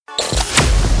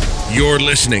You're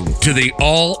listening to the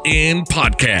All In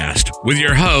Podcast with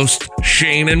your hosts,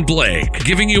 Shane and Blake,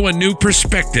 giving you a new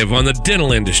perspective on the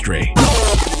dental industry.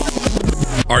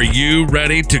 Are you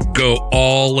ready to go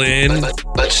all in?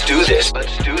 Let's do this.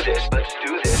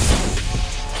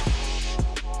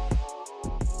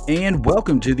 And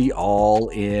welcome to the All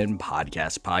In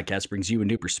Podcast. Podcast brings you a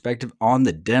new perspective on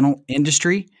the dental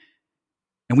industry.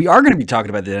 And we are going to be talking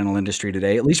about the dental industry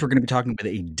today. At least we're going to be talking with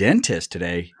a dentist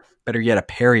today. Better yet, a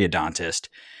periodontist.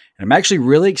 And I'm actually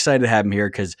really excited to have him here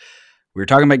because we were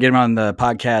talking about getting him on the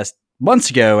podcast months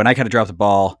ago, and I kind of dropped the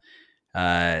ball.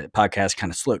 The podcast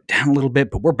kind of slowed down a little bit,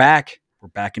 but we're back. We're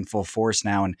back in full force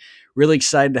now, and really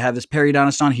excited to have this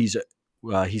periodontist on.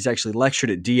 He's actually lectured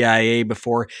at DIA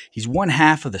before. He's one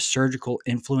half of the surgical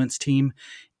influence team,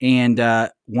 and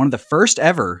one of the first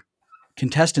ever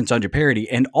contestants on Jeopardy,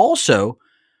 and also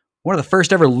one of the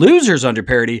first ever losers on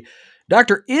Jeopardy.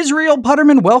 Dr. Israel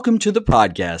Puterman, welcome to the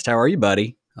podcast. How are you,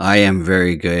 buddy? I am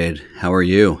very good. How are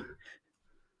you?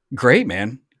 Great,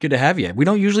 man. Good to have you. We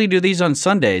don't usually do these on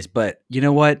Sundays, but you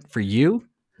know what? For you,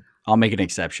 I'll make an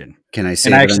exception. Can I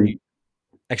say and I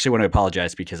actually want to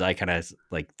apologize because I kind of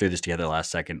threw this together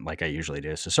last second like I usually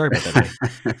do. So sorry about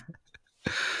that.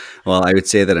 Well, I would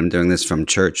say that I'm doing this from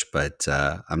church, but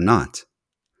I'm not.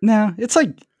 No, it's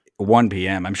like 1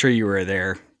 p.m. I'm sure you were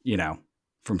there,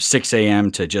 from 6 a.m.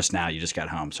 to just now. You just got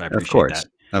home, so I appreciate that.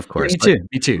 Of course. Yeah,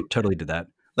 me too. Totally did that.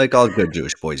 Like all good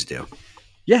Jewish boys do.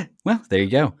 Yeah, well, there you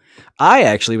go. I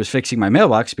actually was fixing my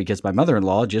mailbox because my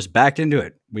mother-in-law just backed into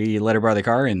it. We let her borrow the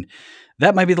car, and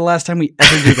that might be the last time we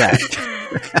ever do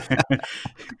that.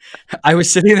 I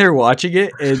was sitting there watching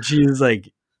it, and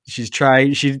she's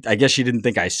trying. I guess she didn't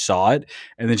think I saw it,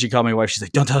 and then she called my wife. She's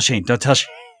like, "Don't tell Shane. Don't tell Shane."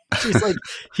 She's like,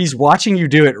 "He's watching you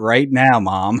do it right now,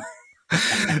 Mom."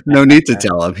 No need to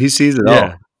tell him. He sees it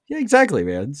all. Yeah, exactly,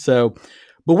 man. So,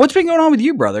 but what's been going on with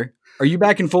you, brother? Are you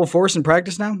back in full force in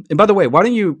practice now? And by the way, why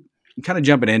don't you kind of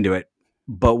jumping into it,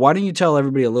 but why don't you tell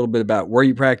everybody a little bit about where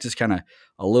you practice, kind of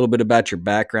a little bit about your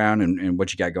background and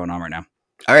what you got going on right now?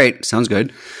 All right. Sounds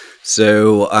good.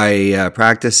 So I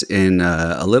practice in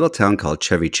a little town called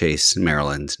Chevy Chase,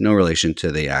 Maryland. No relation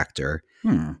to the actor,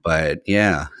 but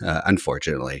yeah,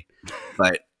 unfortunately.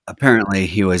 But apparently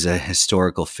he was a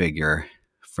historical figure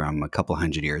from a couple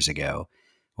hundred years ago,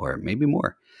 or maybe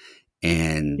more.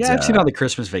 And yeah, I've seen all the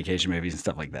Christmas Vacation movies and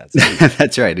stuff like that. So.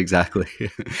 That's right, exactly.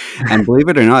 And believe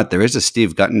it or not, there is a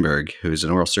Steve Guttenberg who's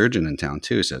an oral surgeon in town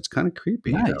too. So it's kind of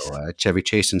creepy. Nice. Chevy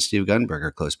Chase and Steve Guttenberg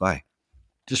are close by.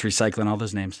 Just recycling all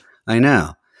those names. I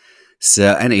know.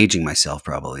 So, and aging myself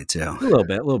probably too. A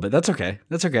little bit. That's okay.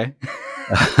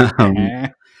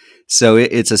 So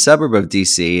it's a suburb of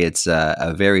DC. It's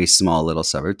a very small little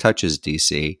suburb, touches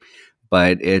DC,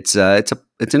 but it's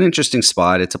an interesting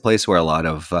spot. It's a place where a lot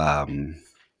of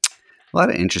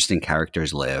interesting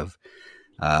characters live.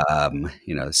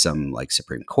 Some like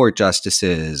Supreme Court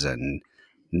justices and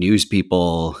news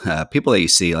people, people that you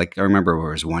see. Like I remember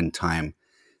there was one time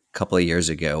a couple of years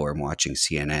ago where I'm watching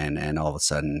CNN, and all of a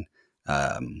sudden,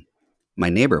 my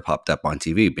neighbor popped up on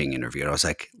TV being interviewed. I was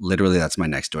like, literally, that's my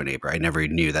next door neighbor. I never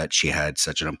knew that she had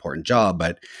such an important job,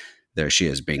 but there she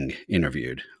is being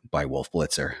interviewed by Wolf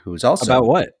Blitzer, who's also about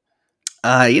what?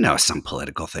 Some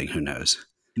political thing. Who knows?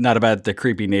 Not about the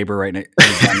creepy neighbor right down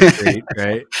the street,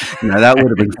 right? No, that would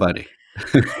have been funny.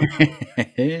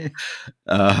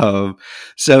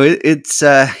 So it's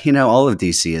all of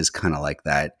DC is kind of like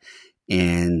that.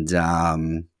 And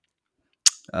so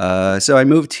I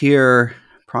moved here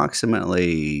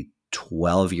approximately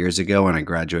 12 years ago when I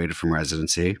graduated from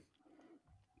residency.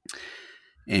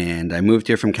 And I moved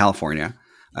here from California.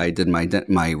 I did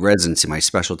my residency, my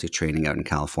specialty training out in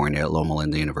California at Loma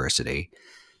Linda University.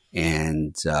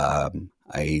 And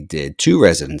I did 2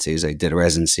 residencies. I did a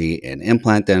residency in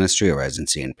implant dentistry, a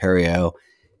residency in perio.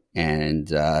 And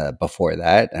before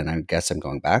that, and I guess I'm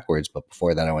going backwards, but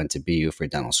before that I went to BU for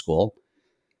dental school.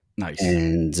 Nice.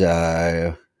 And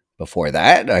before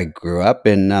that, I grew up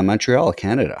in Montreal,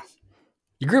 Canada.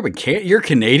 You grew up in Canada? You're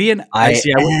Canadian? I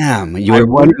am. You were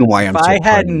wondering why I'm so I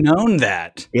had funny. known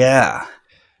that. Yeah.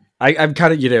 I'm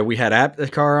kind of, we had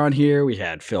Aptar on here. We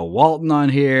had Phil Walton on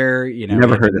here.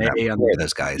 Never heard of them.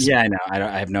 Those guys. Yeah, I know.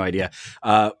 I have no idea.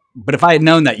 But if I had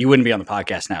known that, you wouldn't be on the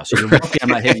podcast now. So you're lucky I'm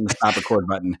not hitting the stop record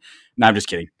button. No, I'm just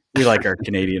kidding. We like our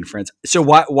Canadian friends. So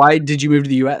why did you move to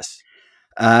the U.S.?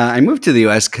 I moved to the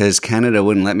U.S. because Canada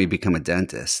wouldn't let me become a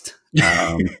dentist.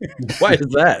 Why is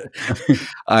that?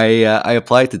 I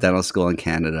applied to dental school in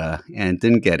Canada and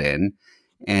didn't get in.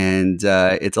 And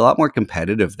it's a lot more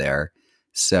competitive there.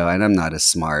 So, and I'm not as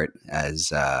smart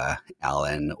as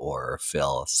Alan or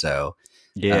Phil. So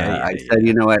I said,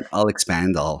 you know what, I'll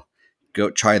expand. I'll go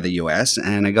try the U.S.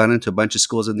 and I got into a bunch of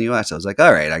schools in the U.S. I was like,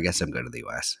 all right, I guess I'm going to the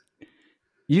U.S.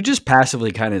 You just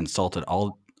passively kind of insulted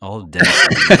all dentists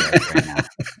in the US right now.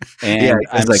 Yeah, And I guess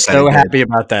I'm I kind so of did. happy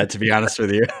about that, to be honest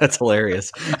with you. That's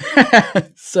hilarious.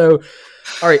 So,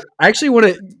 all right, I actually want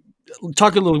to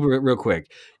talk a little bit real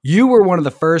quick. You were one of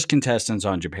the first contestants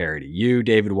on Jeopardy. You,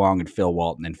 David Wong, and Phil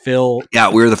Walton. And Phil, Yeah,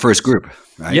 we were the first group,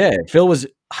 right? yeah, Phil was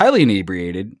highly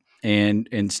inebriated and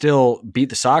still beat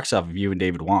the socks off of you and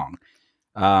David Wong.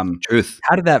 Truth.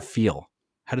 How did that feel?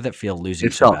 How did that feel losing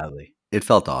It so felt badly? it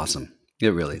felt awesome. It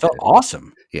really It felt did.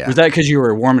 awesome. Yeah. Was that because you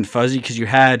were warm and fuzzy? Because you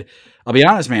had, I'll be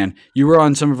honest, man, you were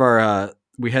on some of our,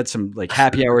 we had some like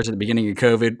happy hours at the beginning of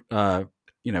COVID,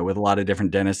 with a lot of different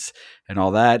dentists and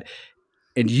all that.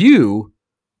 And you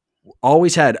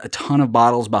always had a ton of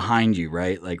bottles behind you,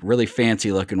 right? Like really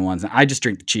fancy looking ones. And I just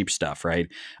drink the cheap stuff, right?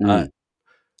 Uh, Mm.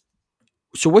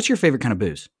 so what's your favorite kind of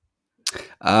booze?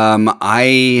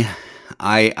 I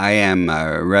am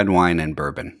red wine and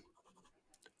bourbon.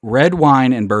 Red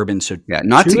wine and bourbon. So Yeah,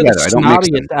 not two of the together. I don't mix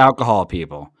them. snobbiest alcohol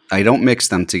people. I don't mix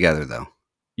them together though.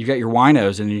 You got your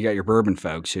winos and you got your bourbon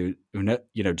folks who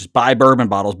just buy bourbon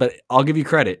bottles. But I'll give you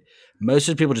credit. Most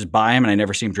of the people just buy them and I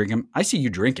never see them drink them. I see you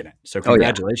drinking it. So Oh yeah.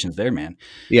 congratulations there, man.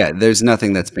 Yeah, there's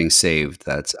nothing that's being saved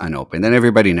that's unopened. And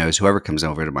everybody knows whoever comes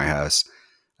over to my house,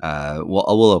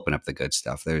 we'll open up the good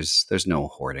stuff. There's no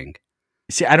hoarding.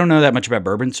 See, I don't know that much about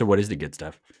bourbon. So what is the good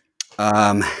stuff?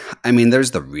 Um, I mean,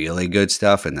 there's the really good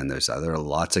stuff, and then there's other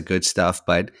lots of good stuff.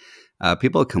 But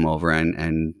people come over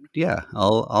and yeah,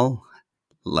 I'll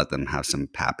let them have some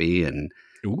Pappy and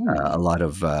Ooh, a lot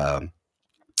of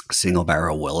single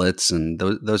barrel Willets, and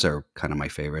those are kind of my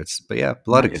favorites. But yeah, a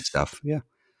lot of good nice. stuff. Yeah,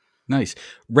 Nice.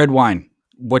 Red wine.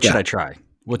 What should yeah. I try?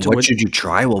 What should you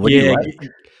try? Well, what do you Yeah, like?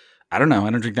 I don't know. I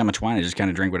don't drink that much wine. I just kind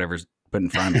of drink whatever's put in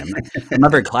front of me. I'm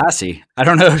not very classy. I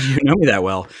don't know if you know me that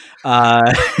well. Uh,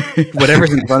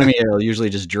 whatever's in front of me, I'll usually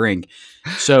just drink.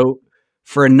 So,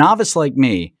 for a novice like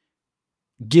me,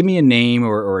 give me a name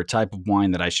or a type of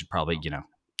wine that I should probably,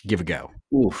 give a go.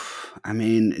 Oof. I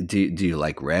mean, do you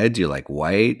like red? Do you like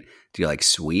white? Do you like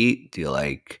sweet? Do you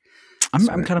like I'm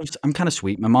sort of? kind of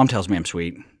sweet. My mom tells me I'm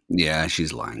sweet. Yeah,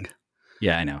 she's lying.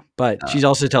 Yeah, I know, but Uh, she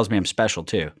also tells me I'm special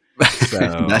too.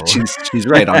 that So, she's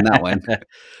right on that one.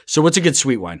 so what's a good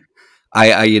sweet wine? I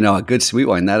a good sweet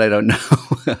wine that I don't know.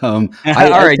 All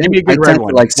right, give me a I good red tend to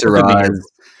one. like Both of me Syrahs. here.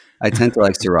 I tend to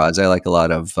like Syrahs. I like a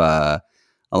lot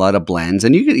of blends,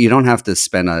 and you don't have to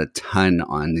spend a ton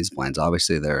on these blends.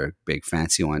 Obviously, they're big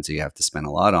fancy ones that you have to spend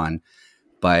a lot on.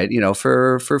 But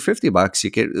for $50, you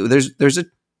get there's a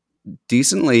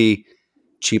decently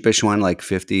cheapish one like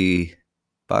 $50,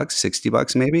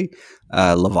 $60 maybe.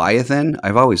 Leviathan.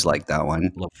 I've always liked that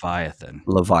one. Leviathan.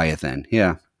 Leviathan.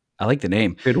 Yeah, I like the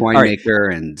name. good All right,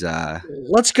 winemaker, and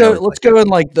let's I go. always Let's like that. go in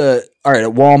like all right, at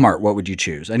Walmart. What would you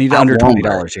choose? I need At under Walmart.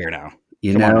 $20 here now.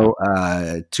 Come on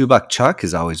now. $2 Chuck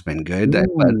has always been good, but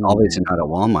obviously Ooh. not at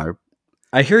Walmart.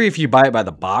 I hear if you buy it by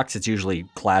the box, it's usually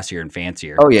classier and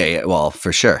fancier. Oh yeah, yeah. Well,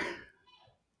 for sure.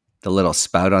 The little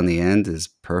spout on the end is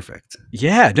perfect.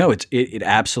 Yeah, no, it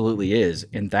absolutely is.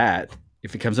 And that,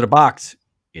 if it comes in a box,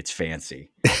 it's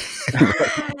fancy.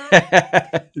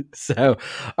 So,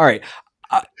 all right.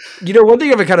 One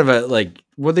thing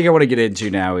one thing I want to get into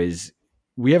now is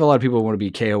we have a lot of people who want to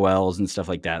be KOLs and stuff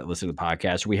like that that listen to the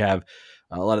podcast. We have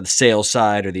a lot of the sales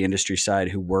side or the industry side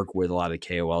who work with a lot of the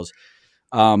KOLs.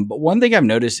 But one thing I've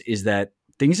noticed is that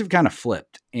things have kind of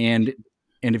flipped. And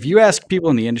if you ask people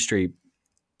in the industry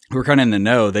who are kind of in the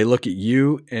know, they look at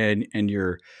you and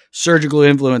your surgical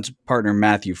influence partner,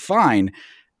 Matthew Fine,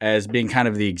 as being kind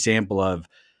of the example of,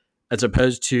 as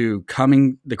opposed to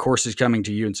the courses coming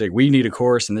to you and saying, we need a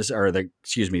course, and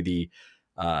the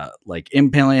like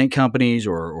implant companies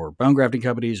or bone grafting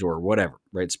companies or whatever,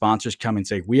 right? Sponsors come and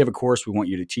say, we have a course, we want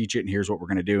you to teach it, and here's what we're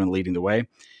going to do, and leading the way.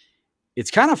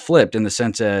 It's kind of flipped in the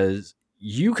sense as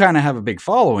you kind of have a big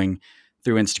following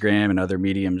through Instagram and other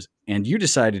mediums, and you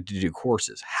decided to do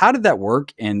courses. How did that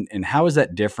work? And how is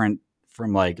that different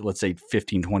from, like, let's say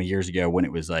 15, 20 years ago when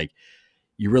it was like,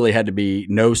 you really had to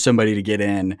know somebody to get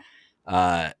in,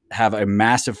 have a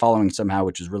massive following somehow,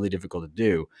 which is really difficult to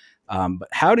do. But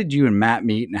how did you and Matt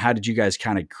meet, and how did you guys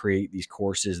kind of create these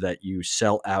courses that you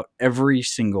sell out every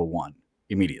single one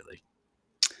immediately?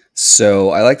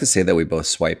 So I like to say that we both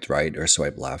swiped right or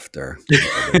swiped left, or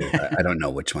whatever it is. I don't know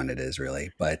which one it is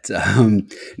really, but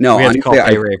no, We had to call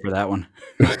honestly, Pay Ray for that one.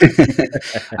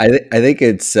 I think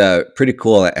it's pretty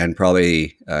cool, and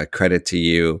probably credit to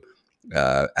you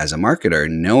as a marketer,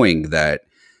 knowing that,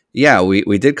 yeah,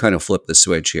 we did kind of flip the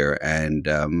switch here, and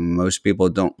most people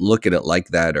don't look at it like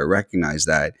that or recognize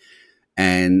that.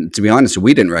 And to be honest,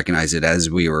 we didn't recognize it as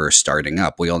we were starting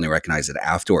up. We only recognized it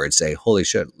afterwards. Say, "Holy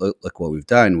shit! Look what we've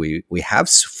done. We have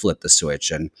flipped the switch."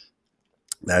 And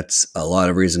that's a lot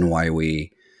of reason why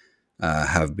we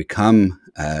have become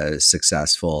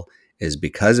successful, is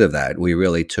because of that. We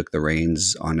really took the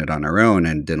reins on it on our own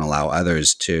and didn't allow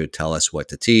others to tell us what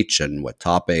to teach and what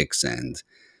topics and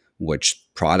which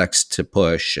products to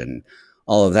push and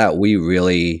all of that. We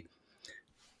really,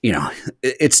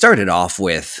 it started off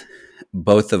with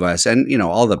both of us and,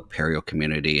 all the perio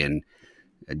community and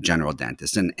general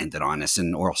dentists and endodontists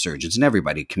and oral surgeons, and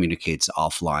everybody communicates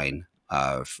offline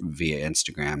via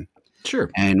Instagram. Sure.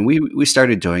 And we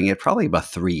started doing it probably about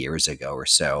 3 years ago or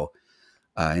so,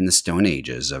 in the stone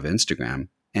ages of Instagram.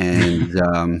 And,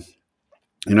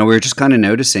 we were just kind of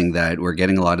noticing that we're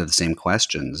getting a lot of the same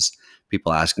questions.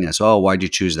 People asking us, "Oh, why'd you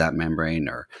choose that membrane?"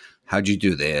 Or "How'd you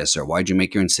do this?" Or "Why'd you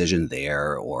make your incision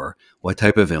there?" Or "What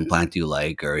type of implant do you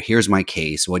like?" Or "Here's my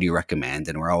case. What do you recommend?"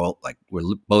 And we're all like,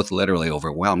 both literally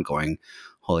overwhelmed going,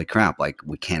 "Holy crap, like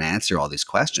we can't answer all these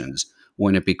questions.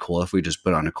 Wouldn't it be cool if we just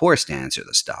put on a course to answer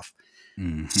this stuff?"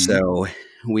 Mm-hmm. So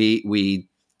we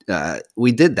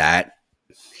did that.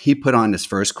 He put on his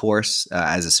first course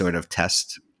as a sort of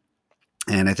test,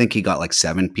 and I think he got like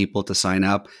 7 people to sign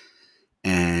up,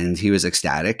 and he was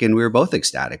ecstatic, and we were both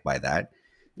ecstatic by that.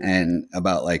 And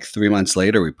about like 3 months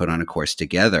later, we put on a course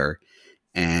together,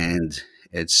 and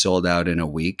it sold out in a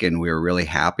week, and we were really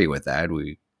happy with that.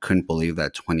 We couldn't believe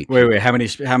that 20 people. Wait.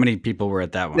 How many people were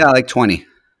at that one? Yeah, like 20.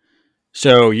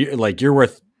 So you're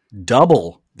worth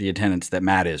double the attendance that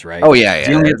Matt is, right? Oh yeah,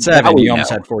 You only had that 7. we You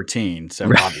almost know. had 14. So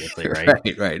Right, obviously,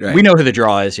 right? right. We know who the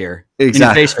draw is here. Exactly. In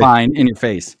your face, fine. In your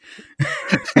face.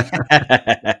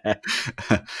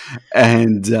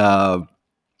 And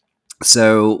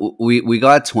so we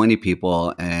got 20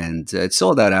 people, and it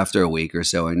sold out after a week or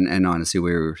so. And honestly,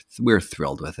 we were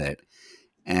thrilled with it.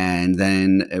 And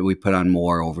then we put on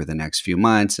more over the next few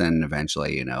months, and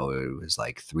eventually, it was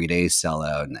like 3 days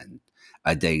sellout, and then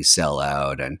a day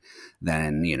sellout, and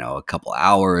then a couple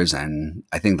hours, and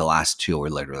I think the last 2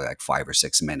 were literally like 5 or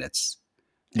 6 minutes,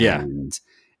 Yeah. and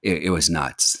it was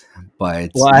nuts. But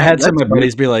Well, I had some of my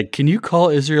buddies be like, "Can you call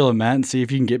Israel and Matt and see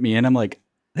if you can get me in?" I'm like,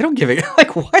 they don't give it.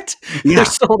 Like, what? Yeah. They're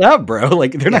sold out, bro.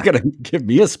 Like, they're not going to give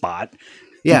me a spot.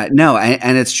 Yeah, no,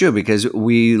 and it's true, because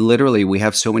we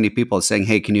have so many people saying,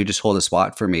 "Hey, can you just hold a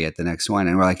spot for me at the next one?"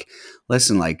 And we're like,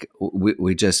 "Listen, like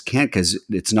we just can't, because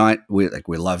it's not we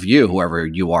love you, whoever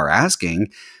you are asking,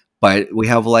 but we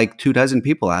have like 24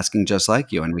 people asking just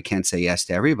like you, and we can't say yes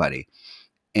to everybody."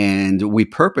 And we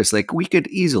purpose, like, we could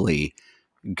easily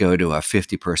go to a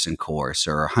 50-person course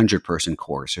or a 100-person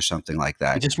course or something like It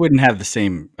that. just wouldn't have the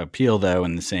same appeal, though,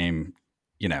 and the same,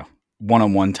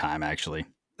 one-on-one time, actually.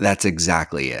 That's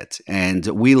exactly it. And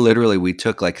we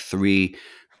took like 3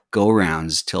 go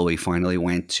rounds till we finally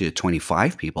went to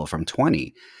 25 people from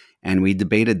 20. And we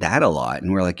debated that a lot.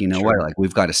 And we're like, what? Sure. Like,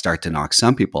 we've got to start to knock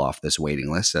some people off this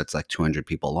waiting list that's like 200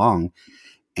 people long.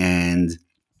 And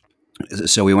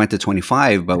so we went to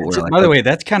 25, but we're like, By the way,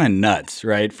 that's kind of nuts,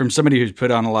 right? From somebody who's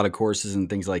put on a lot of courses and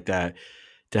things like that,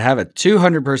 to have a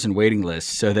 200-person waiting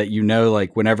list so that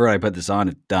like, whenever I put this on,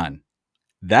 it's done.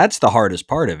 That's the hardest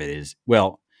part of it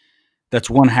that's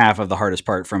one half of the hardest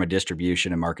part from a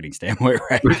distribution and marketing standpoint,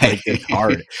 right? Like, it's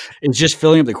hard. It's just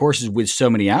filling up the courses with so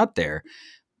many out there.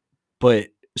 But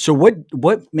so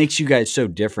what makes you guys so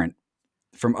different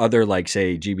from other, like,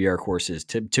 say, GBR courses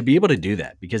to be able to do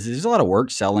that? Because there's a lot of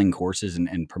work selling courses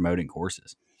and promoting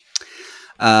courses.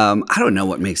 I don't know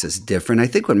what makes us different. I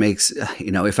think what makes,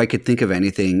 if I could think of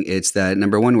anything, it's that,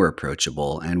 number one, we're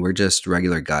approachable, and we're just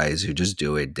regular guys who just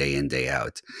do it day in, day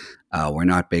out. We're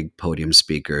not big podium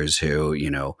speakers who,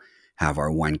 have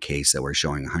our one case that we're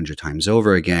showing 100 times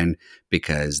over again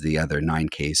because the other 9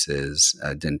 cases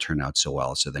didn't turn out so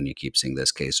well. So then you keep seeing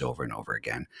this case over and over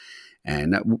again.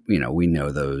 And, we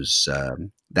know those,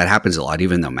 that happens a lot,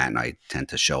 even though Matt and I tend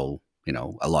to show,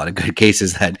 a lot of good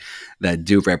cases that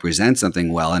do represent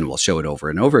something well, and we'll show it over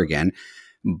and over again.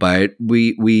 But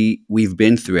we've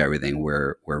been through everything.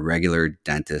 We're regular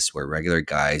dentists. We're regular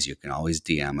guys. You can always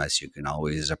DM us. You can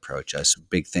always approach us.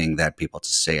 Big thing that people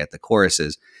say at the course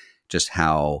is just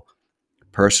how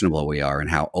personable we are and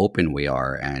how open we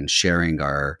are, and sharing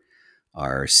our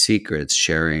secrets,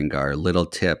 sharing our little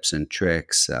tips and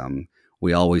tricks.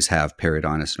 We always have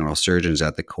periodontists and oral surgeons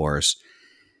at the course,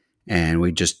 and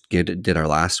we just did our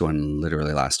last one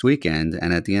literally last weekend.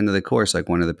 And at the end of the course, like,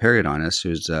 one of the periodontists,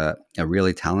 who's a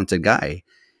really talented guy,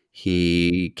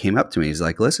 he came up to me. He's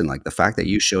like, "Listen, like, the fact that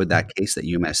you showed that case that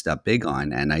you messed up big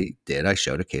on," and I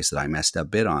showed a case that I messed up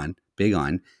big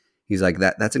on. He's like,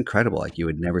 that's incredible. Like, you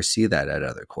would never see that at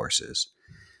other courses.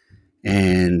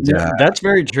 And Yeah, that's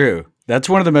very true. That's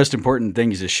one of the most important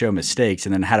things is show mistakes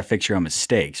and then how to fix your own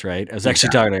mistakes, right? I was actually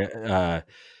exactly. talking to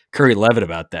Curry Levitt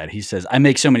about that. He says, I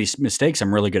make so many mistakes,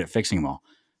 I'm really good at fixing them all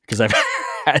because I've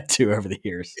had to over the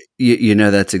years.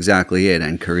 That's exactly it.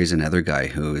 And Curry's another guy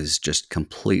who is just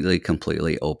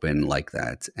completely open like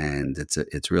that, and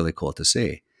it's really cool to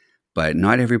see. But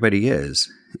not everybody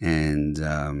is, and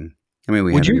I mean,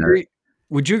 we Would had you another. agree?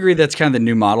 Would you agree that's kind of the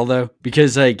new model though?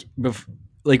 Because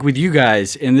like with you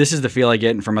guys, and this is the feel I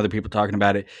get from other people talking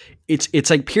about it. It's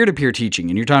like peer to peer teaching,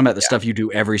 and you're talking about the Yeah, stuff you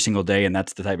do every single day, and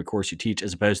that's the type of course you teach,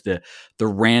 as opposed to the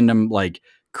random like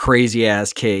crazy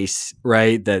ass case,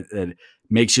 right? That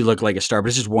makes you look like a star, but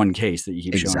it's just one case that you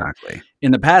keep showing up. exactly.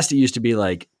 In the past, it used to be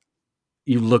like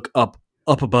you look up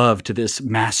above to this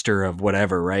master of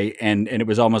whatever, right? And it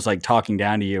was almost like talking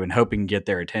down to you and hoping to get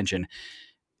their attention,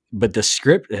 but the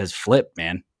script has flipped,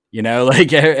 man. You know,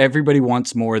 like everybody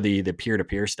wants more the peer to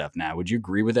peer stuff now. Would you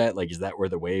agree with that? Like, is that where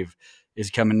the wave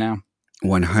is coming now?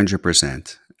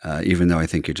 100%. Even though I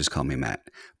think you just called me Matt,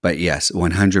 but yes, I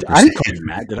 100%. didn't call you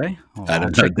Matt, did I? Oh, I I'll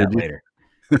don't know. check Did that you? later.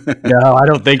 No, I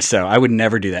don't think so. I would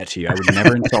never do that to you. I would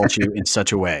never insult you in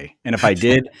such a way. And if I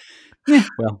did,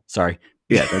 well, sorry.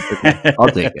 Yeah, that's okay. I'll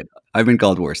take it. I've been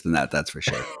called worse than that. That's for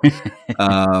sure.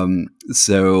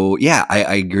 So yeah,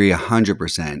 I agree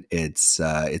 100%.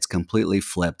 It's completely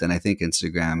flipped, and I think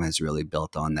Instagram has really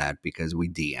built on that because we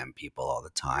DM people all the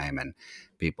time, and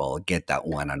people get that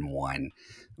one-on-one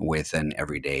with an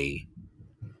everyday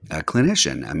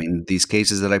clinician. I mean, these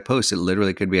cases that I post, it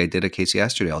literally could be I did a case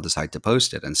yesterday. I'll decide to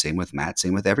post it, and same with Matt,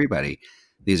 same with everybody.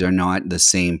 These are not the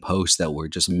same posts that we're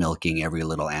just milking every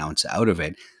little ounce out of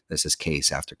it. This is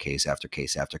case after case after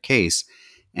case after case.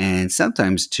 And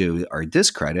sometimes, to our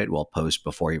discredit, we'll post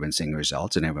before even seeing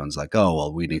results, and everyone's like, "Oh,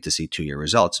 well, we need to see 2-year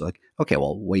results." So like, okay,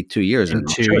 well, wait 2 years In and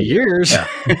I'll two show you. years, Yeah,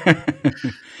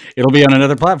 it'll be on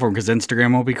another platform because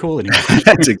Instagram won't be cool anymore.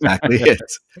 that's exactly it.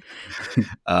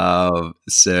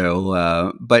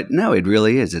 But no, it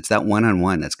really is. It's that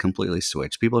one-on-one that's completely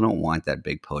switched. People don't want that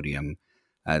big podium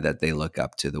that they look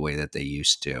up to the way that they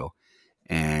used to.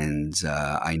 And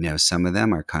I know some of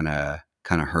them are kind of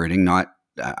hurting.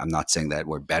 I'm not saying that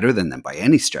we're better than them by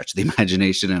any stretch of the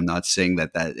imagination. I'm not saying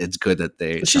that it's good that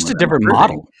It's some just of a them are different hurting.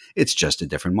 model. It's just a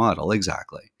different model,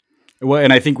 exactly. Well,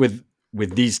 and I think with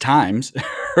these times,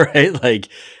 right? Like,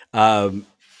 um,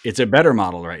 it's a better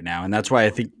model right now, and that's why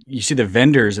I think you see the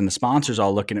vendors and the sponsors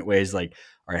all looking at ways like,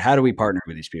 all right, how do we partner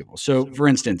with these people? So, for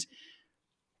instance,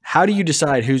 how do you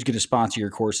decide who's going to sponsor your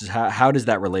courses? How does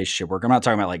that relationship work? I'm not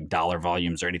talking about like dollar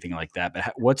volumes or anything like that,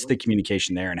 but what's the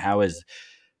communication there, and how is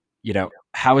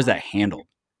that handled?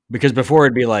 Because before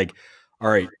it'd be like, all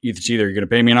right, it's either you're going to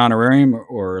pay me an honorarium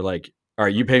or like, all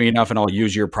right, you pay me enough and I'll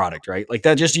use your product, right? Like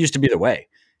that just used to be the way.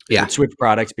 They Yeah. would switch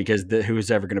products because who's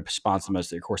ever going to sponsor the most of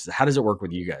their courses. How does it work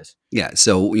with you guys? Yeah,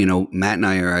 so Matt and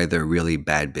I are either really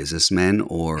bad businessmen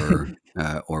or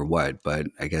what, but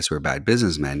I guess we're bad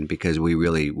businessmen because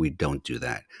we don't do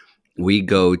that. We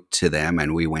go to them,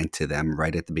 and we went to them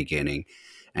right at the beginning,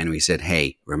 and we said,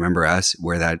 "Hey, remember us?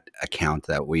 We're that account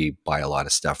that we buy a lot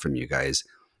of stuff from you guys.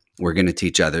 We're going to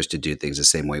teach others to do things the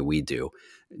same way we do.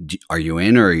 Are you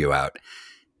in or are you out?"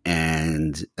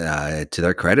 And to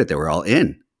their credit, they were all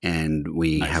in, and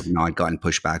we have Nice. not gotten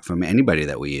pushback from anybody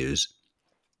that we use.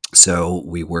 So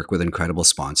we work with incredible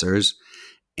sponsors,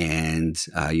 and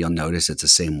you'll notice it's the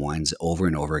same ones over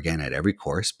and over again at every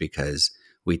course because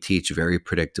we teach very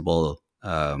predictable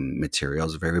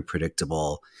materials, very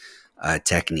predictable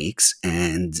techniques,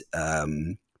 and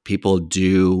people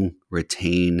do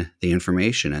retain the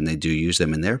information and they do use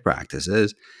them in their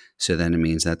practices. So then it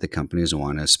means that the companies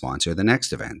want to sponsor the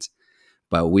next event.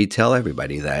 But we tell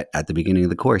everybody that at the beginning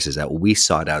of the course is that we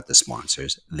sought out the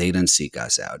sponsors. They didn't seek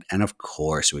us out. And of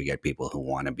course we get people who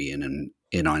want to be in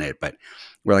on it. But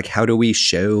we're like, how do we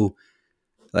show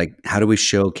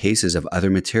cases of other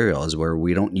materials where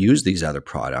we don't use these other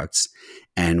products?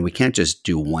 And we can't just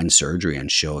do one surgery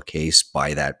and show a case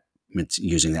by that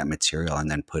using that material and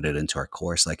then put it into our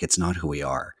course. Like it's not who we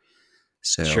are.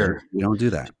 So Sure. we don't do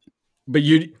that. But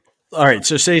all right.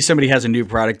 So say somebody has a new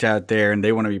product out there and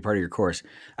they want to be part of your course.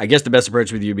 I guess the best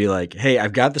approach with you would be like, hey,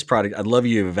 I've got this product. I'd love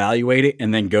you to evaluate it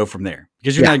and then go from there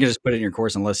because you're not Yeah, going to just put it in your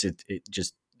course unless it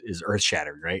just is earth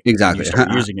shattering, right? And you exactly.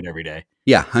 start using it every day.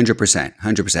 Yeah, 100%,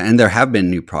 100%. And there have been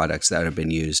new products that have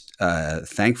been used,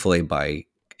 thankfully, by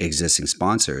existing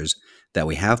sponsors that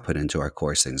we have put into our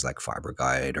course, things like Fiber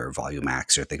Guide or Volume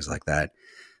Max or things like that,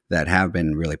 that have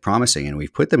been really promising. And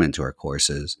we've put them into our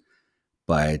courses.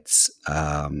 But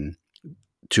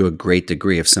to a great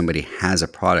degree, if somebody has a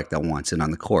product that wants it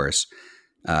on the course,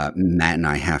 Matt and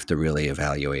I have to really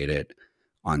evaluate it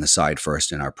on the side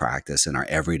first in our practice, in our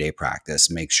everyday practice,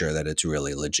 make sure that it's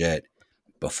really legit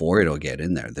before it'll get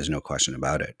in there. There's no question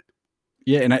about it.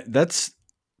 Yeah, and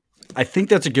I think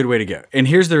that's a good way to go. And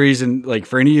here's the reason, like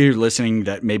for any of you listening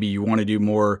that maybe you want to do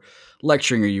more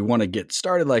lecturing or you want to get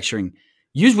started lecturing,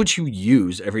 use what you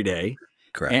use every day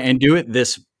Correct. and do it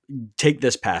take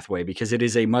this pathway because it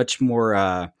is a much more,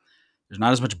 there's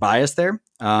not as much bias there.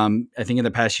 I think in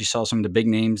the past you saw some of the big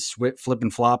names flip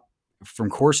and flop from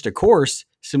course to course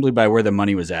simply by where the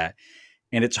money was at.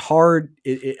 And it's hard.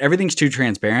 Everything's too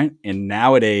transparent. And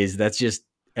nowadays that's just,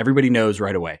 everybody knows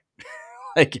right away.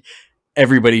 Like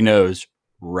everybody knows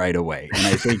right away. And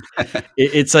I think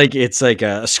it's like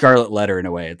a scarlet letter in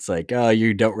a way. It's like, oh,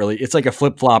 you don't really, it's like a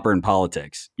flip flopper in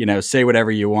politics, say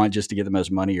whatever you want just to get the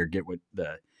most money or get what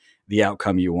the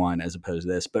outcome you want as opposed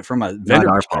to this. But from a vendor Not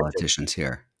our perspective, politicians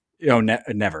here.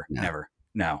 Never, No. never,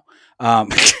 no.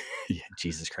 Yeah,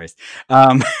 Jesus Christ.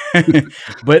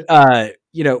 But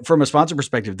from a sponsor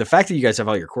perspective, the fact that you guys have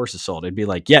all your courses sold, it'd be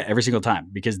like, yeah, every single time,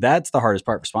 because that's the hardest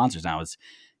part for sponsors now is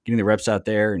getting the reps out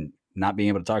there and not being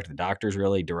able to talk to the doctors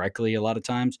really directly a lot of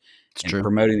times It's and true.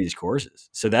 promoting these courses.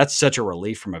 So that's such a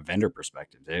relief from a vendor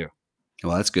perspective too.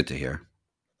 Well, that's good to hear.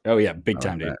 Oh yeah. Big I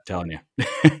time, like dude. that. Telling you.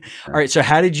 All right. So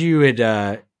how did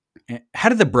the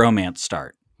bromance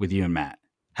start with you and Matt?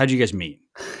 How did you guys meet?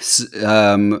 So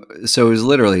it was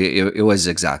literally, it was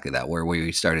exactly that, where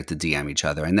we started to DM each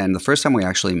other. And then the first time we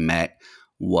actually met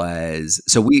was,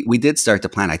 so we did start to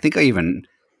plan. I think I even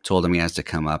told him he has to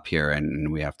come up here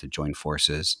and we have to join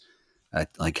forces,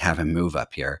 like have him move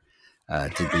up here to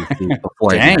DC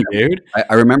before I Dang, met him. dude.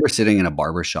 I remember sitting in a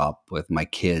barber shop with my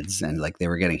kids and like they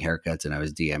were getting haircuts and I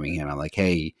was DMing him. I'm like,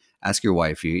 hey, ask your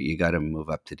wife, you got to move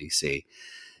up to DC.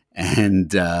 And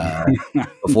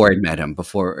before I'd met him,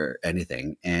 before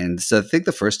anything. And so I think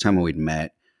the first time we'd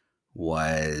met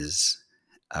was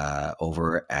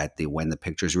over at the When the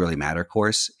Pictures Really Matter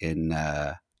course in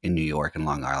New York and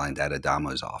Long Island at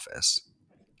Adamo's office.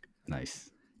 Nice.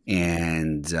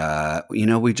 And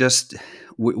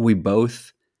we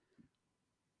both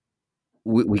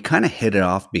kind of hit it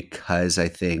off because I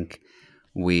think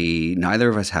neither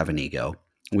of us have an ego.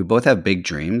 We both have big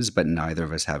dreams, but neither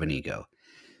of us have an ego.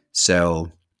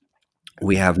 So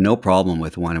we have no problem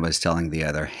with one of us telling the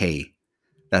other, hey,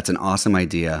 that's an awesome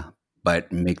idea, but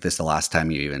make this the last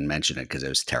time you even mention it because it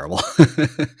was terrible.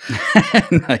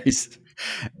 Nice.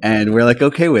 And we're like,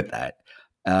 okay with that.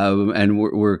 And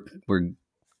we're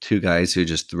two guys who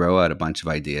just throw out a bunch of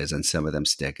ideas and some of them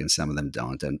stick and some of them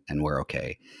don't. And we're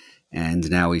okay.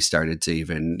 And now we started to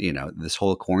even, this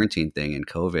whole quarantine thing and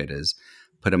COVID has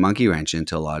put a monkey wrench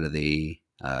into a lot of the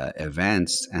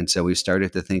events. And so we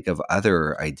started to think of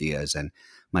other ideas. And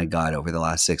my God, over the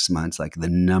last 6 months, like the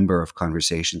number of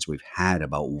conversations we've had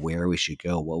about where we should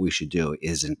go, what we should do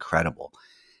is incredible.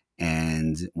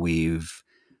 And we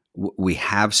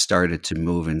have started to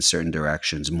move in certain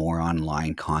directions, more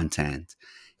online content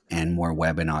and more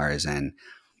webinars. And,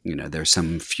 there's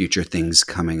some future things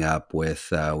coming up with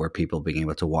where people being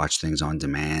able to watch things on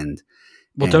demand.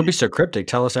 Well, don't be so cryptic.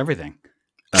 Tell us everything.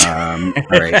 All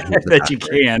right, that you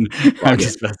can. I'm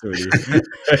just messing with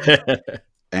you.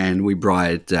 And we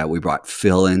brought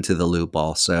Phil into the loop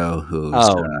also. Who's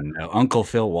no, Uncle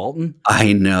Phil Walton.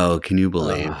 I know. Can you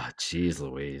believe? Oh, geez,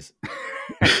 Louise.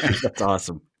 That's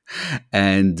awesome.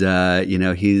 And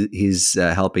he's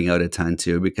helping out a ton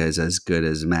too, because as good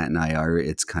as Matt and I are,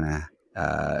 it's kind of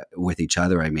with each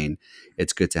other. I mean,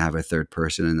 it's good to have a third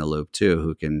person in the loop too,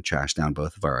 who can trash down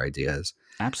both of our ideas.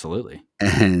 Absolutely.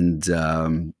 And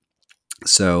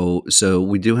so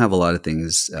we do have a lot of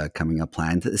things coming up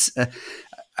planned.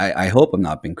 I hope I'm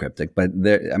not being cryptic, but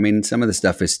some of the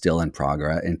stuff is still in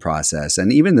process.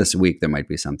 And even this week, there might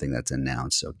be something that's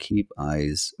announced. So keep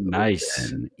eyes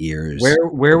and ears.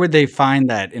 Where would they find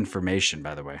that information,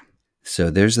 by the way?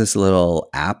 So there's this little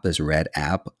app, this red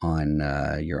app on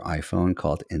your iPhone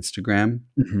called Instagram.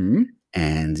 Mm-hmm.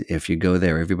 And if you go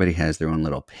there, everybody has their own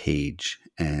little page.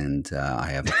 And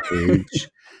I have a page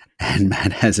and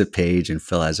Matt has a page and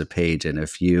Phil has a page. And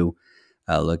if you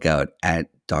look out at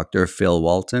Dr. Phil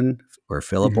Walton or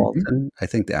Philip Walton, I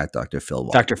think at Dr. Phil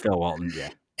Walton. Dr. Phil Walton, yeah.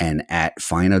 And at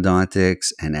Fine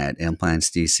Odontics and at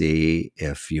Implants DC,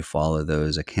 if you follow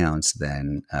those accounts,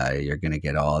 then you're going to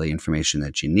get all the information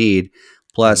that you need.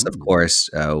 Plus, of course,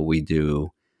 we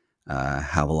do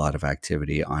have a lot of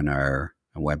activity on our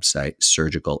website,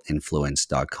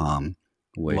 surgicalinfluence.com.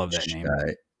 Love that name.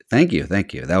 Thank you.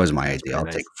 That was my idea. I'll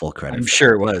take full credit. I'm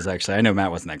sure it was, actually. I know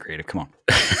Matt wasn't that creative. Come on.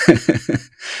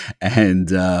 And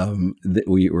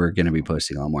we're going to be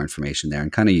posting a lot more information there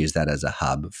and kind of use that as a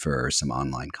hub for some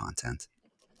online content.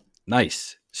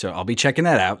 Nice. So I'll be checking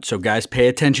that out. So guys, pay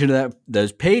attention to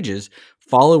those pages.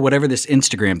 Follow whatever this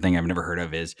Instagram thing I've never heard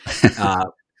of is.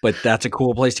 But that's a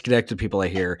cool place to connect with people, I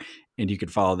hear. And you can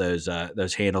follow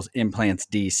those handles, Implants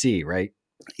DC, right?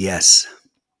 Yes.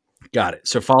 Got it.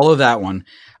 So follow that one.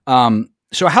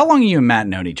 So how long have you and Matt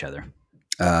known each other?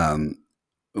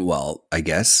 Well, I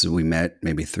guess we met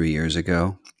maybe 3 years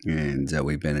ago, and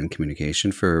we've been in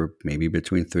communication for maybe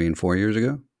between 3 and 4 years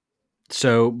ago.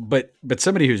 So, but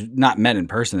somebody who's not met in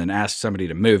person and asked somebody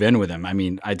to move in with him, I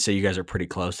mean, I'd say you guys are pretty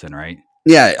close then, right?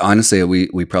 Yeah, honestly,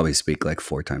 we probably speak like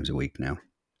 4 times a week now.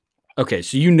 Okay,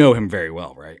 so you know him very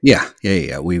well, right? Yeah.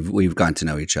 We've gotten to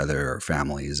know each other, our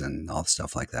families, and all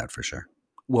stuff like that for sure.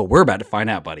 Well, we're about to find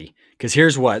out, buddy, because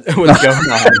here's what's going on.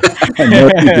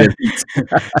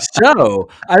 So,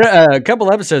 a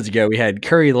couple episodes ago, we had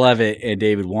Curry Levitt and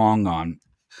David Wong on,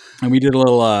 and we did a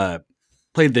little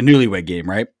played the newlywed game,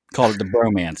 right? Called it the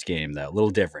bromance game, though, a little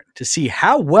different, to see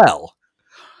how well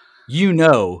you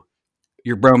know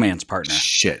your bromance partner.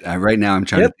 Shit. Right now, I'm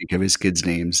trying to think of his kids'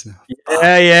 names.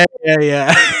 Yeah.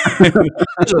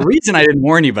 There's a reason I didn't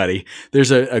warn you, buddy.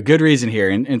 There's a good reason here.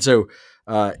 And so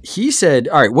he said,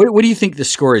 all right, what do you think the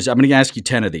score is? I'm going to ask you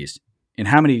 10 of these. And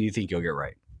how many do you think you'll get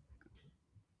right?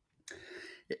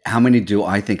 How many do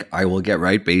I think I will get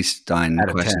right based on Out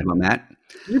of questions 10. about Matt?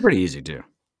 You're pretty easy, too.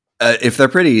 If they're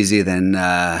pretty easy, then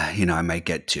I might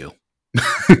get 2.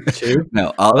 2?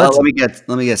 No, Well, let me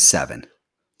guess 7.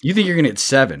 You think you're going to get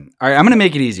 7. All right, I'm going to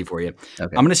make it easy for you.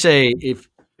 Okay. I'm going to say if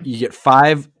you get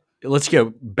 5, let's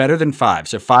go better than 5.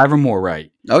 So 5 or more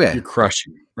right. Okay. You're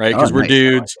crushing, right? Because we're nice.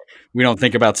 dudes. We don't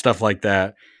think about stuff like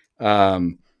that.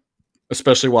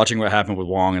 Especially watching what happened with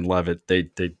Wong and Levitt. They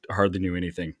hardly knew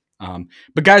anything.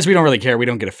 But guys, we don't really care. We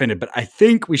don't get offended. But I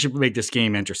think we should make this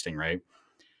game interesting, right?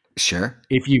 Sure.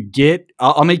 If you get,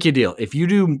 I'll make you a deal. If you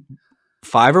do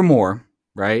 5 or more,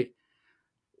 right?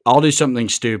 I'll do something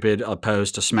stupid. I'll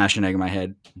post a smash an egg in my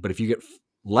head. But if you get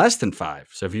less than 5,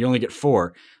 so if you only get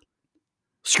 4,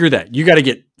 screw that. You got to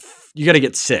get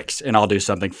 6, and I'll do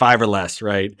something 5 or less,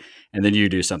 right? And then you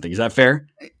do something. Is that fair?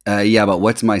 Yeah, but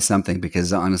what's my something?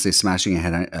 Because honestly, smashing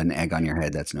an egg on your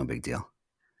head, that's no big deal.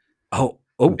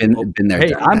 Been there.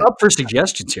 Hey, I'm up for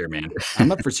suggestions here, man.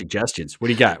 I'm up for suggestions. What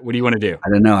do you got? What do you want to do? I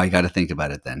don't know. I got to think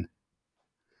about it then.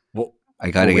 Well,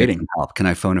 I got to get some help. Can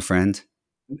I phone a friend?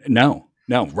 No.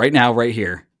 Right now, right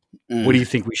here. What do you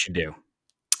think we should do?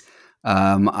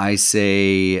 I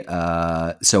say,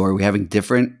 so are we having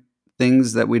different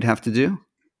things that we'd have to do?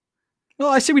 Well,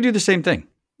 I say we do the same thing.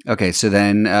 Okay, so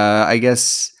then I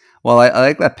guess, well, I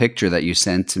like that picture that you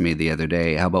sent to me the other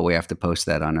day. How about we have to post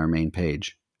that on our main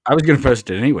page? I was going to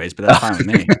post it anyways, but that's fine with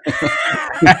me.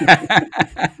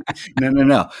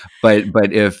 No.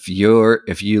 But if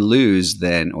you lose,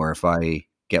 then, or if I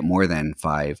get more than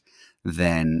 5,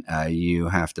 then you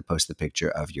have to post the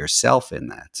picture of yourself in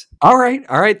that. All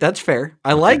right. That's fair.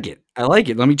 I like it.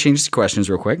 Let me change the questions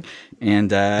real quick.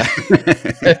 And all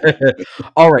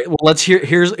right. Well, let's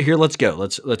let's go.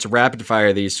 Let's rapid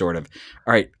fire these sort of.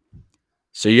 All right.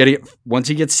 So you gotta once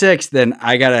you get 6, then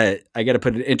I gotta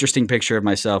put an interesting picture of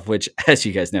myself, which, as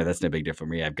you guys know, that's no big deal for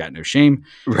me. I've got no shame.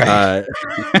 Right.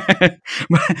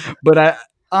 But I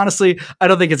honestly, I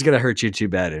don't think it's gonna hurt you too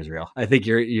bad, Israel. I think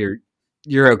you're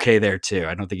okay there too.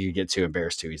 I don't think you get too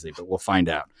embarrassed too easily, but we'll find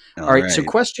out. All right. So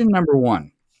question number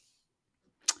 1.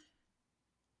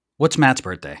 What's Matt's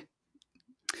birthday?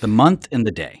 The month and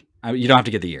the day. You don't have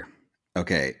to get the year.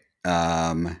 Okay.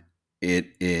 It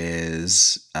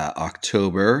is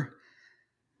October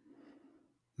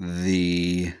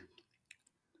the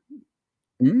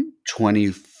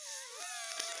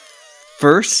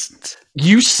 21st.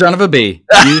 You son of a bee.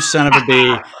 You son of a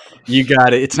bee. You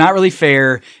got it. It's not really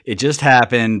fair. It just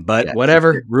happened, but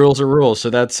whatever. Rules are rules.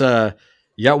 So that's you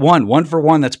got 1 for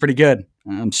 1. That's pretty good.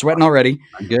 I'm sweating already.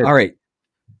 I'm good. All right.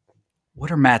 What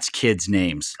are Matt's kids'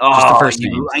 names? Oh, just the first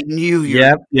name. I knew you.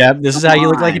 Yep. This is how you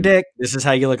look like a dick.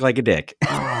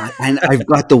 And I've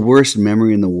got the worst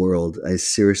memory in the world. I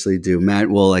seriously do. Matt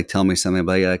will like tell me something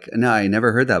about like, no, I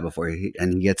never heard that before.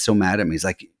 And he gets so mad at me. He's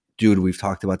like, dude, we've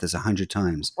talked about this 100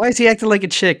 times. Why is he acting like a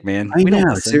chick, man? I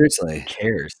know, seriously. Who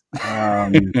cares?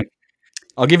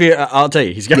 I'll tell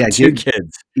you, he's got 2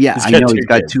 kids. Yeah, I know he's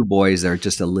got 2 boys. They're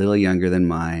just a little younger than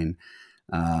mine.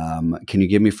 Can you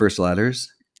give me first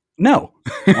letters? No,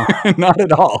 not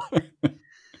at all.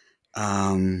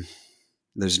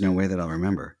 There's no way that I'll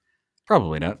remember.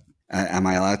 Probably not. Am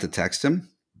I allowed to text him?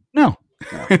 No.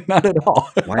 Not at all.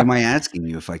 Why am I asking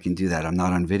you if I can do that? I'm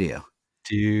not on video.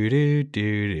 You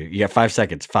got 5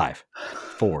 seconds. 5,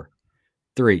 4,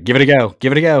 3. Give it a go.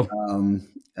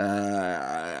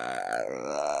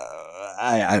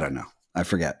 I don't know. I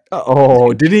forget.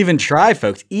 Oh, didn't even try,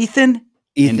 folks. Ethan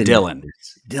and Dylan.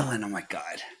 Dylan. Oh my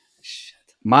God. Shit.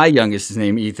 My youngest is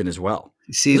named Ethan as well.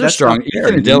 See, Those are that's not strong. fair.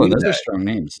 Ethan and You Dylan, knew those are that. strong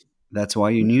names. That's why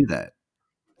you knew that.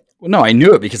 Well, no, I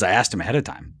knew it because I asked him ahead of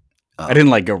time. Oh. I didn't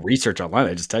like go research online.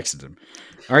 I just texted him.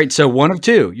 All right, so 1 of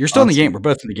 2. You're still in the Awesome. game. We're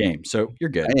both in the game, so you're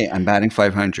good. Hey, I'm batting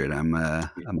 500. I'm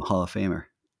a Hall of Famer.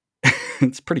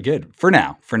 It's pretty good for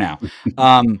now.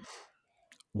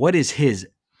 What is his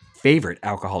favorite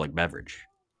alcoholic beverage?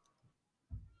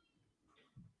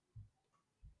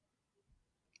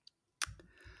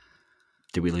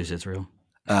 Did we lose Israel?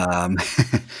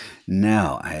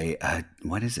 No,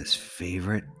 what is his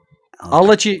favorite? I'll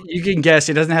let you. You can guess.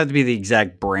 It doesn't have to be the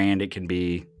exact brand. It can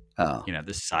be, Oh,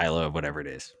 the silo of whatever it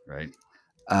is, right?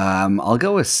 I'll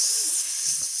go with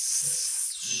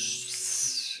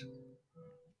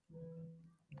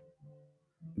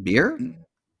beer.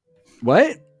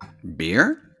 What?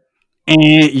 Beer.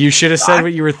 And you should have said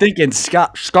what you were thinking.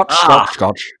 Scotch.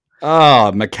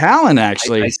 Oh, McAllen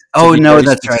actually. Oh to be no, very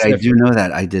that's right. I specific. do know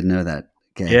that. I did know that.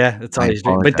 Okay. Yeah, that's all I he's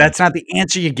doing. But apologize. that's not the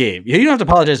answer you gave. You don't have to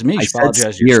apologize to me. You I should said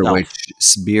apologize to beer, yourself.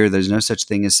 which beer. There's no such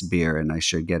thing as beer, and I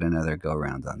should get another go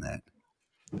round on that.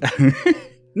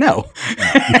 No,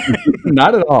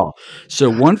 not at all. So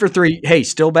 1 for 3. Hey,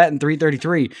 still batting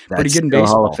 333. Pretty That's good in still a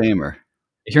Hall of baseball. Famer. I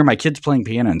hear my kids playing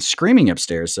piano and screaming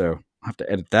upstairs, so I'll have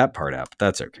to edit that part out, but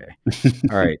that's okay.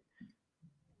 All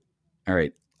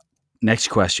right. Next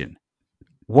question.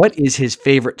 What is his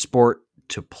favorite sport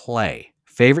to play?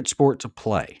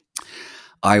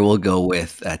 I will go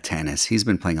with tennis. He's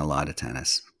been playing a lot of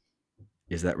tennis.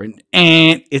 Is that right?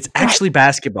 And it's actually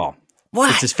basketball. What?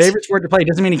 It's his favorite sport to play. It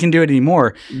doesn't mean he can do it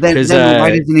anymore. Then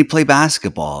why doesn't he play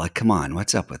basketball? Like, come on,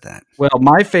 what's up with that? Well,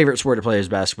 my favorite sport to play is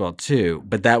basketball too,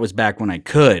 but that was back when I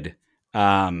could.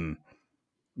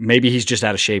 Maybe he's just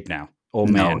out of shape now.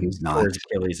 Old man, he's not. tore his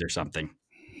Achilles or something.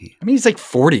 I mean, he's like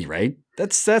 40, right?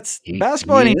 That's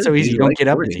basketball. he Ain't so is. easy. He's You don't like get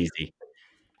up 40. as easy.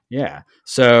 Yeah.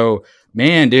 So,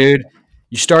 man, dude,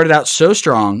 you started out so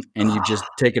strong, and you've just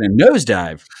taken a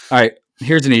nosedive. All right,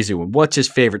 here's an easy one. What's his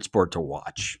favorite sport to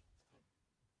watch?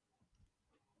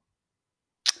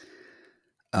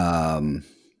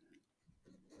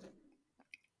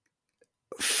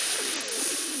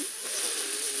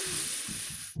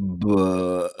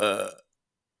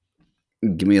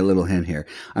 Give me a little hint here.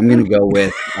 I'm going to go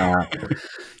with, I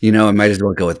might as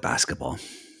well go with basketball.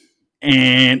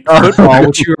 And football,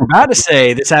 which you were about to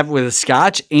say. This happened with a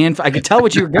Scotch, and I could tell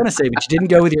what you were going to say, but you didn't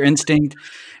go with your instinct.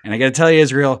 And I got to tell you,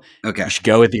 Israel, Okay. you should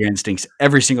go with your instincts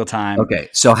every single time. Okay,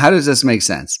 so how does this make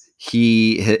sense?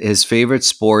 His favorite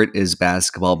sport is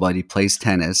basketball, but he plays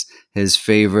tennis. His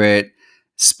favorite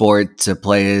sport to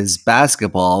play is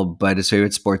basketball, but his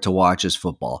favorite sport to watch is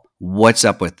football. What's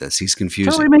up with this? He's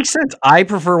confusing. Totally makes sense. I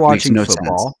prefer watching no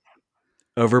football sense.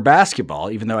 over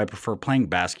basketball, even though I prefer playing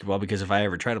basketball because if I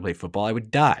ever try to play football, I would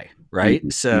die. Right.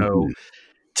 Mhm, So mhm.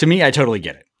 to me, I totally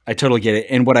get it.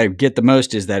 And what I get the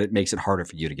most is that it makes it harder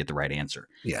for you to get the right answer.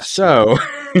 Yes. So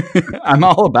I'm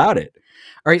all about it.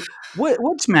 All right.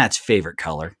 What's Matt's favorite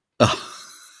color? What's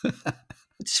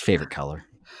his favorite color?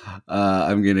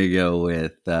 I'm gonna go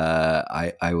with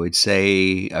I would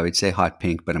say hot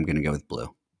pink, but I'm gonna go with blue.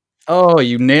 Oh,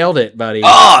 you nailed it, buddy.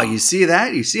 Oh, you see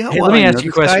that? You see how Hey, well let me I ask know you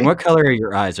a this question. guy? What color are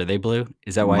your eyes? Are they blue?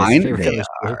 Is that why his Mine, favorite they color is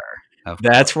blue? are. Of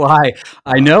That's why.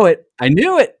 I know it. I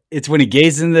knew it. It's when he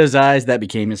gazed into those eyes that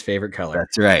became his favorite color.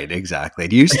 That's right, exactly.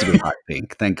 It used to be hot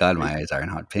pink. Thank God my eyes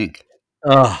aren't hot pink.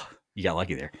 Oh, you got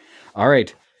lucky there. All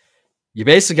right. You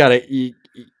basically got to you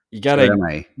got So what to am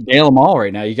I? nail them all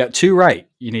right now. You got 2 right.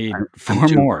 You need I'm 4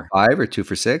 2 more. for 5 or 2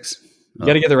 for 6? You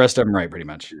got to get the rest of them right pretty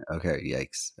much. Okay,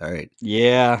 yikes. All right.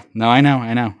 Yeah. No, I know.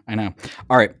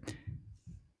 All right.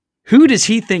 Who does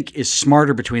he think is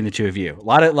smarter between the two of you? A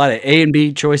lot of A and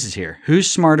B choices here.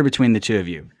 Who's smarter between the two of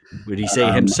you? Would he say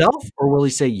himself or will he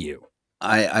say you?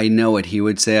 I know what he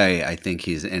would say. I think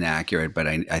he's inaccurate, but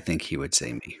I think he would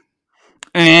say me.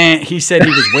 He said he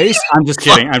was waste. I'm just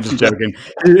kidding. I'm just joking.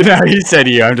 No, he said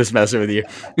you. I'm just messing with you.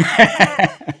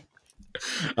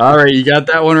 All right, you got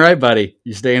that one right, buddy.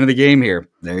 You stay into the game here.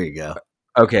 There you go.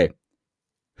 Okay.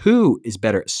 Who is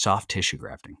better at soft tissue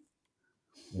grafting?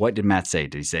 What did Matt say?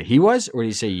 Did he say he was, or did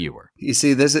he say you were? You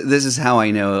see, this is how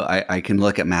I know I can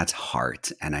look at Matt's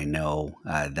heart, and I know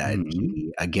that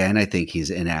he, again, I think he's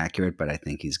inaccurate, but I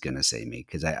think he's going to say me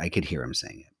because I could hear him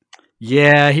saying it.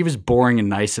 Yeah, he was boring and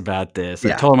nice about this. I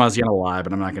Yeah. told him I was going to lie,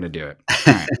 but I'm not going to do it.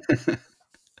 All right.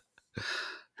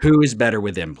 Who is better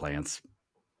with implants?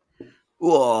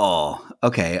 Whoa.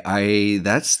 Okay.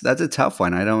 That's a tough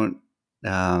one. I don't.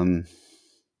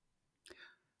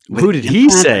 Who did he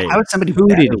say? How is somebody Who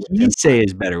better did with he say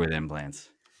is better with implants?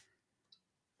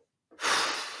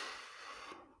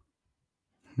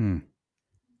 Hmm.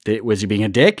 Was he being a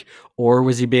dick, or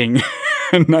was he being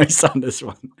nice on this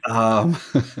one? I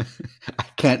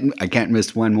can't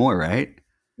miss one more, right?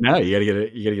 No, you gotta get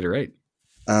it. You gotta get it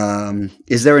right.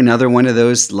 Is there another one of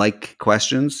those like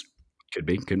questions? Could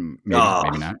be. Could maybe. Oh,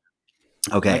 Maybe not.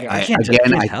 okay. I I can't. I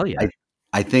again, can't tell you.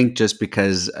 I think just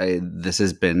because this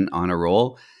has been on a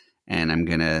roll, and I'm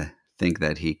gonna think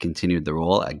that he continued the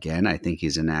roll again. I think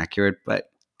he's inaccurate, but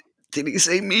did he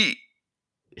say me?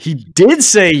 He did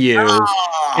say you,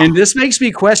 Oh! and this makes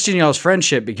me question y'all's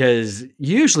friendship because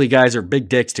usually guys are big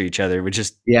dicks to each other, would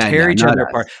just Yeah, tear no, each not other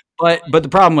apart. us. But the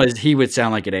problem was he would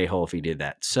sound like an a-hole if he did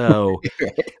that. So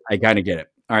I kind of get it.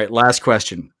 All right, last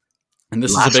question, and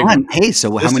this is a Last big one. one. Hey, so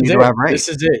how This many is do I it. have right? This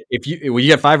is it. If you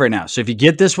got 5 right now. So if you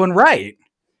get this one right,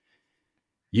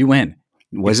 you win. If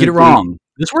you get it Wasn't the wrong,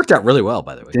 this worked out really well,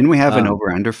 by the way. Didn't we have an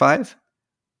over under 5?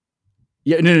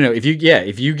 Yeah, no. If you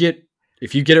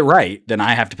get it right, then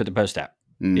I have to put the post out.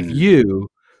 If Mm, you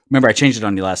remember, I changed it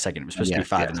on the last second. It was supposed to be yes,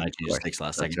 5, yes, and then I of changed it course. to 6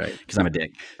 last That's second right. because I'm a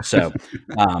dick. So,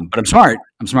 but I'm smart.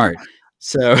 I'm smart.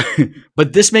 So,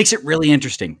 but this makes it really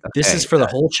interesting. This is Okay. for the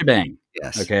whole shebang.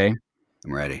 Yes, Okay,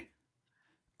 I'm ready.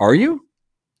 are you?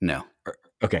 No.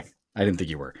 Okay, I didn't think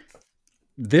you were.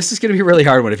 This is going to be a really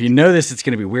hard one. If you know this, it's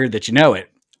going to be weird that you know it.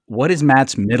 What is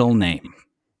Matt's middle name?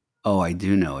 Oh, I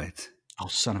do know it. Oh,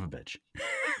 son of a bitch.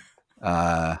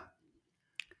 Uh,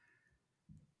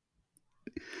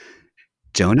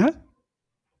 Jonah?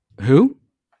 Who?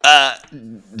 Uh,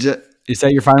 J- Is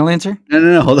that your final answer?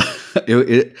 no. Hold on.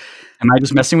 Am I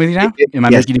just messing with you now? Am I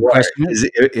Yes, making you you are. question it? Is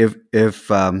it,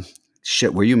 if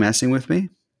shit, were you messing with me?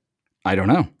 I don't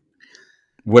know.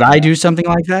 Would I do something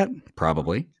like that?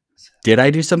 Probably. Did I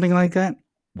do something like that?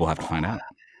 We'll have to find out.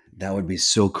 That would be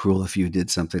so cruel if you did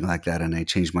something like that and I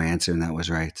changed my answer and that was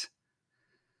right.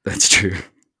 That's true.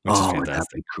 Which is Oh, would that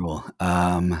fantastic. be cruel?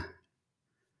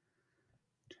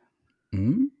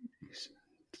 Hmm?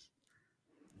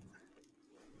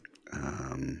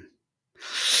 Um,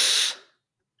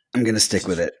 I'm gonna stick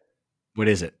with it. What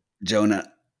is it?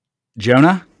 Jonah.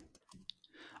 Jonah?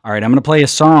 All right, I'm going to play a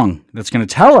song that's going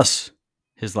to tell us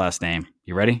his last name.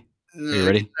 You ready? Are you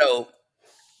ready? No.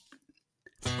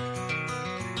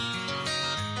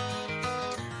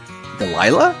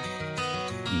 Delilah?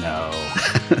 No.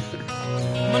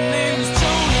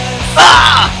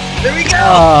 There we go.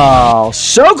 Oh,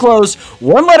 so close.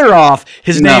 One letter off.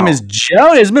 His name No. is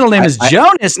Joe. His middle name is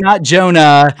Jonas, not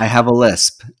Jonah. I have a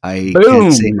lisp. I Boom.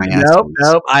 can't say my answers.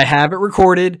 Nope. I have it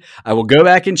recorded. I will go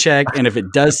back and check. And if it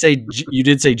does say you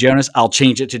did say Jonas, I'll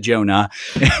change it to Jonah.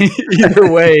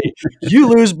 Either way, you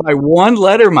lose by one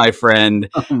letter, my friend,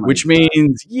 Oh my which God.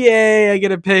 means, yay, I get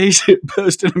to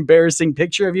post an embarrassing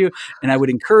picture of you. And I would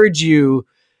encourage you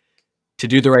to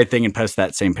do the right thing and post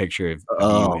that same picture of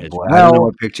Oh you as boy, I don't know well.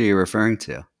 what picture you're referring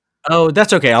to. Oh,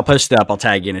 that's okay. I'll post it up. I'll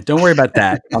tag you in it. Don't worry about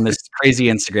that on this crazy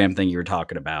Instagram thing you were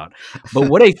talking about. But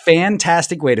what a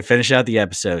fantastic way to finish out the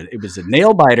episode. It was a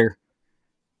nail biter,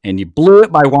 and you blew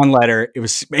it by one letter. It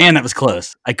was, man, that was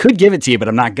close. I could give it to you, but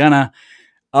I'm not gonna.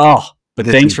 Oh, but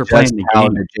This thanks is for just playing the how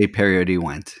game. the J parody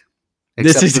went.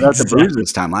 This Except is without the booze exactly.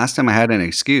 this time. Last time I had an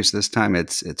excuse. This time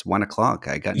it's 1:00.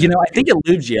 I got no I think it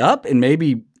lubed you up, and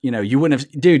maybe you wouldn't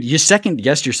have, dude. You second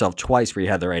guessed yourself twice where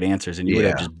you had the right answers, and you would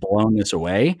have Yeah. just blown this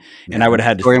away. And Yeah, I would have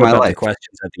had to story of flip my up the life.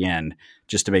 questions at the end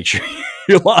just to make sure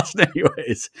you lost,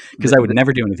 anyways. Because I would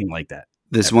never do anything like that.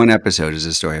 This ever. one episode is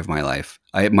a story of my life.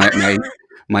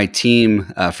 My team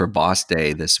for Boss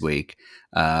Day this week.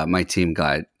 My team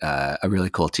got a really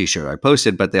cool T-shirt I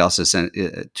posted, but they also sent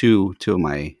two of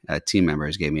my team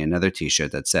members gave me another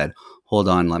T-shirt that said, "Hold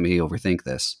on, let me overthink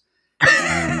this."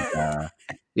 And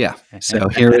yeah, so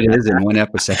here it is in one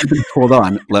episode. Hold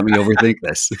on, let me overthink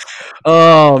this.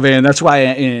 Oh man, that's why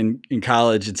in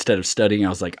college, instead of studying, I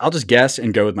was like, I'll just guess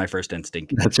and go with my first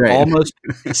instinct. That's right. Almost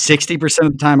 60%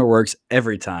 of the time, it works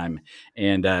every time,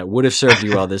 and would have served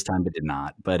you well this time, but did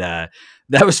not. But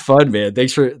that was fun, man.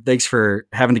 Thanks for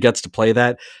having the guts to play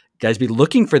that. Guys, be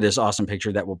looking for this awesome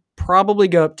picture that will probably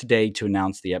go up today to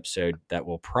announce the episode that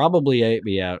will probably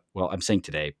be out. Well, I'm saying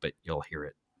today, but you'll hear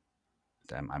it.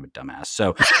 I'm a dumbass.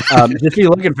 So just be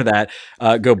looking for that.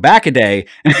 Go back a day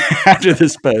after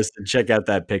this post and check out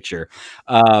that picture.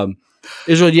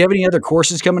 Israel, do you have any other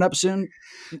courses coming up soon?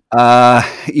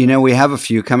 We have a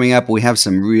few coming up. We have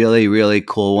some really, really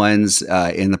cool ones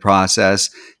in the process.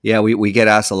 Yeah, we get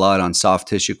asked a lot on soft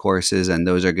tissue courses, and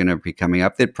those are going to be coming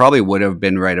up. They probably would have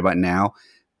been right about now,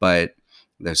 but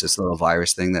there's this little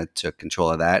virus thing that took control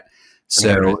of that.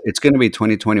 So it's going to be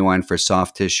 2021 for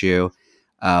soft tissue.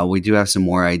 We do have some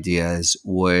more ideas,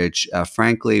 which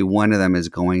frankly, one of them is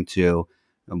going to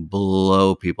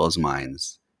blow people's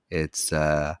minds. It's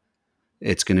going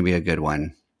to be a good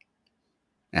one.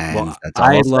 And Well, that's all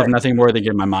I I'll love say. nothing more than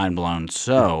getting my mind blown,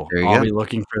 so There you I'll go. be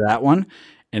looking for that one.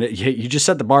 And you just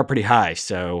set the bar pretty high,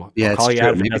 so I'll Yeah, it's call you true.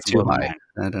 out if it Maybe doesn't too blow my high. mind.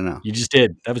 I don't know. You just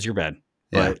did. That was your bad.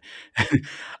 Yeah. But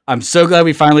I'm so glad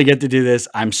we finally get to do this.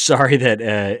 I'm sorry that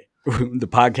the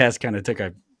podcast kind of took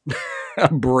a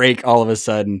break all of a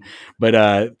sudden,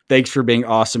 but thanks for being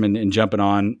awesome and jumping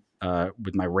on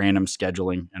with my random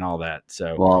scheduling and all that.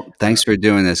 So Well, uh, thanks for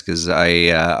doing this because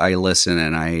I listen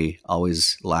and I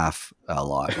always laugh a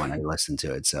lot when I listen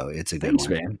to it. So it's a good thanks,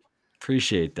 one. man.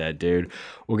 Appreciate that, dude.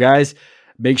 Well, guys,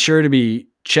 make sure to be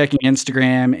checking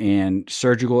Instagram and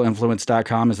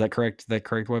surgicalinfluence.com. Is that correct? Is that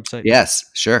correct website? Yes,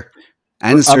 sure.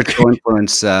 And For the up, Surgical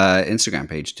Influence Instagram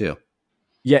page too.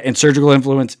 yeah, and Surgical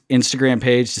Influence Instagram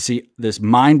page to see this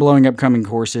mind-blowing upcoming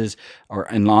courses or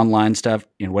and online stuff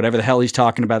and whatever the hell he's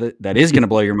talking about that is going to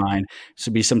blow your mind.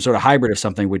 So be some sort of hybrid of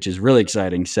something, which is really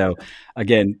exciting. So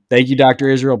again, thank you, Dr.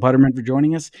 Israel Puterman, for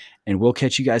joining us, and we'll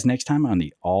catch you guys next time on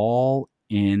the All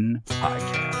In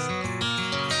Podcast.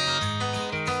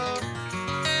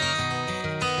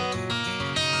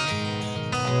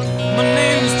 My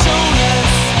name is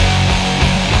Jonas.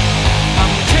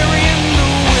 I'm carrying the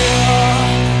wheel.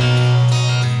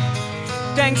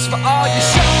 Thanks for all you've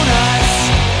shown us.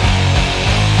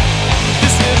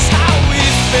 This is how we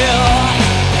feel.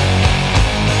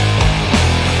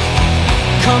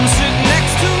 Come sit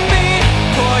next to me,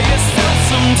 pour yourself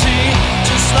some tea.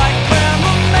 Just like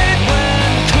grandma made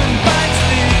when couldn't find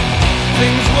sleep.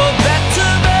 Things were better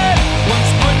then,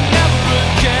 once but never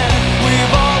again.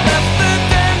 We've all left the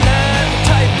den and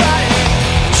typewriting.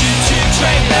 Choo-choo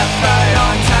train left right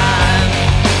on time.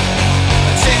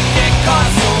 A ticket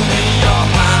costs only your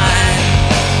mind.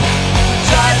 The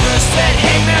driver said,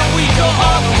 hey man, we go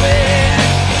all the way.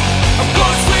 Of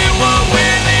course we were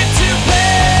willing to pay.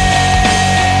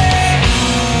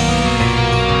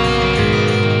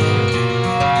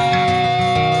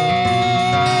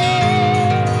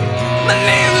 My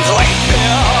name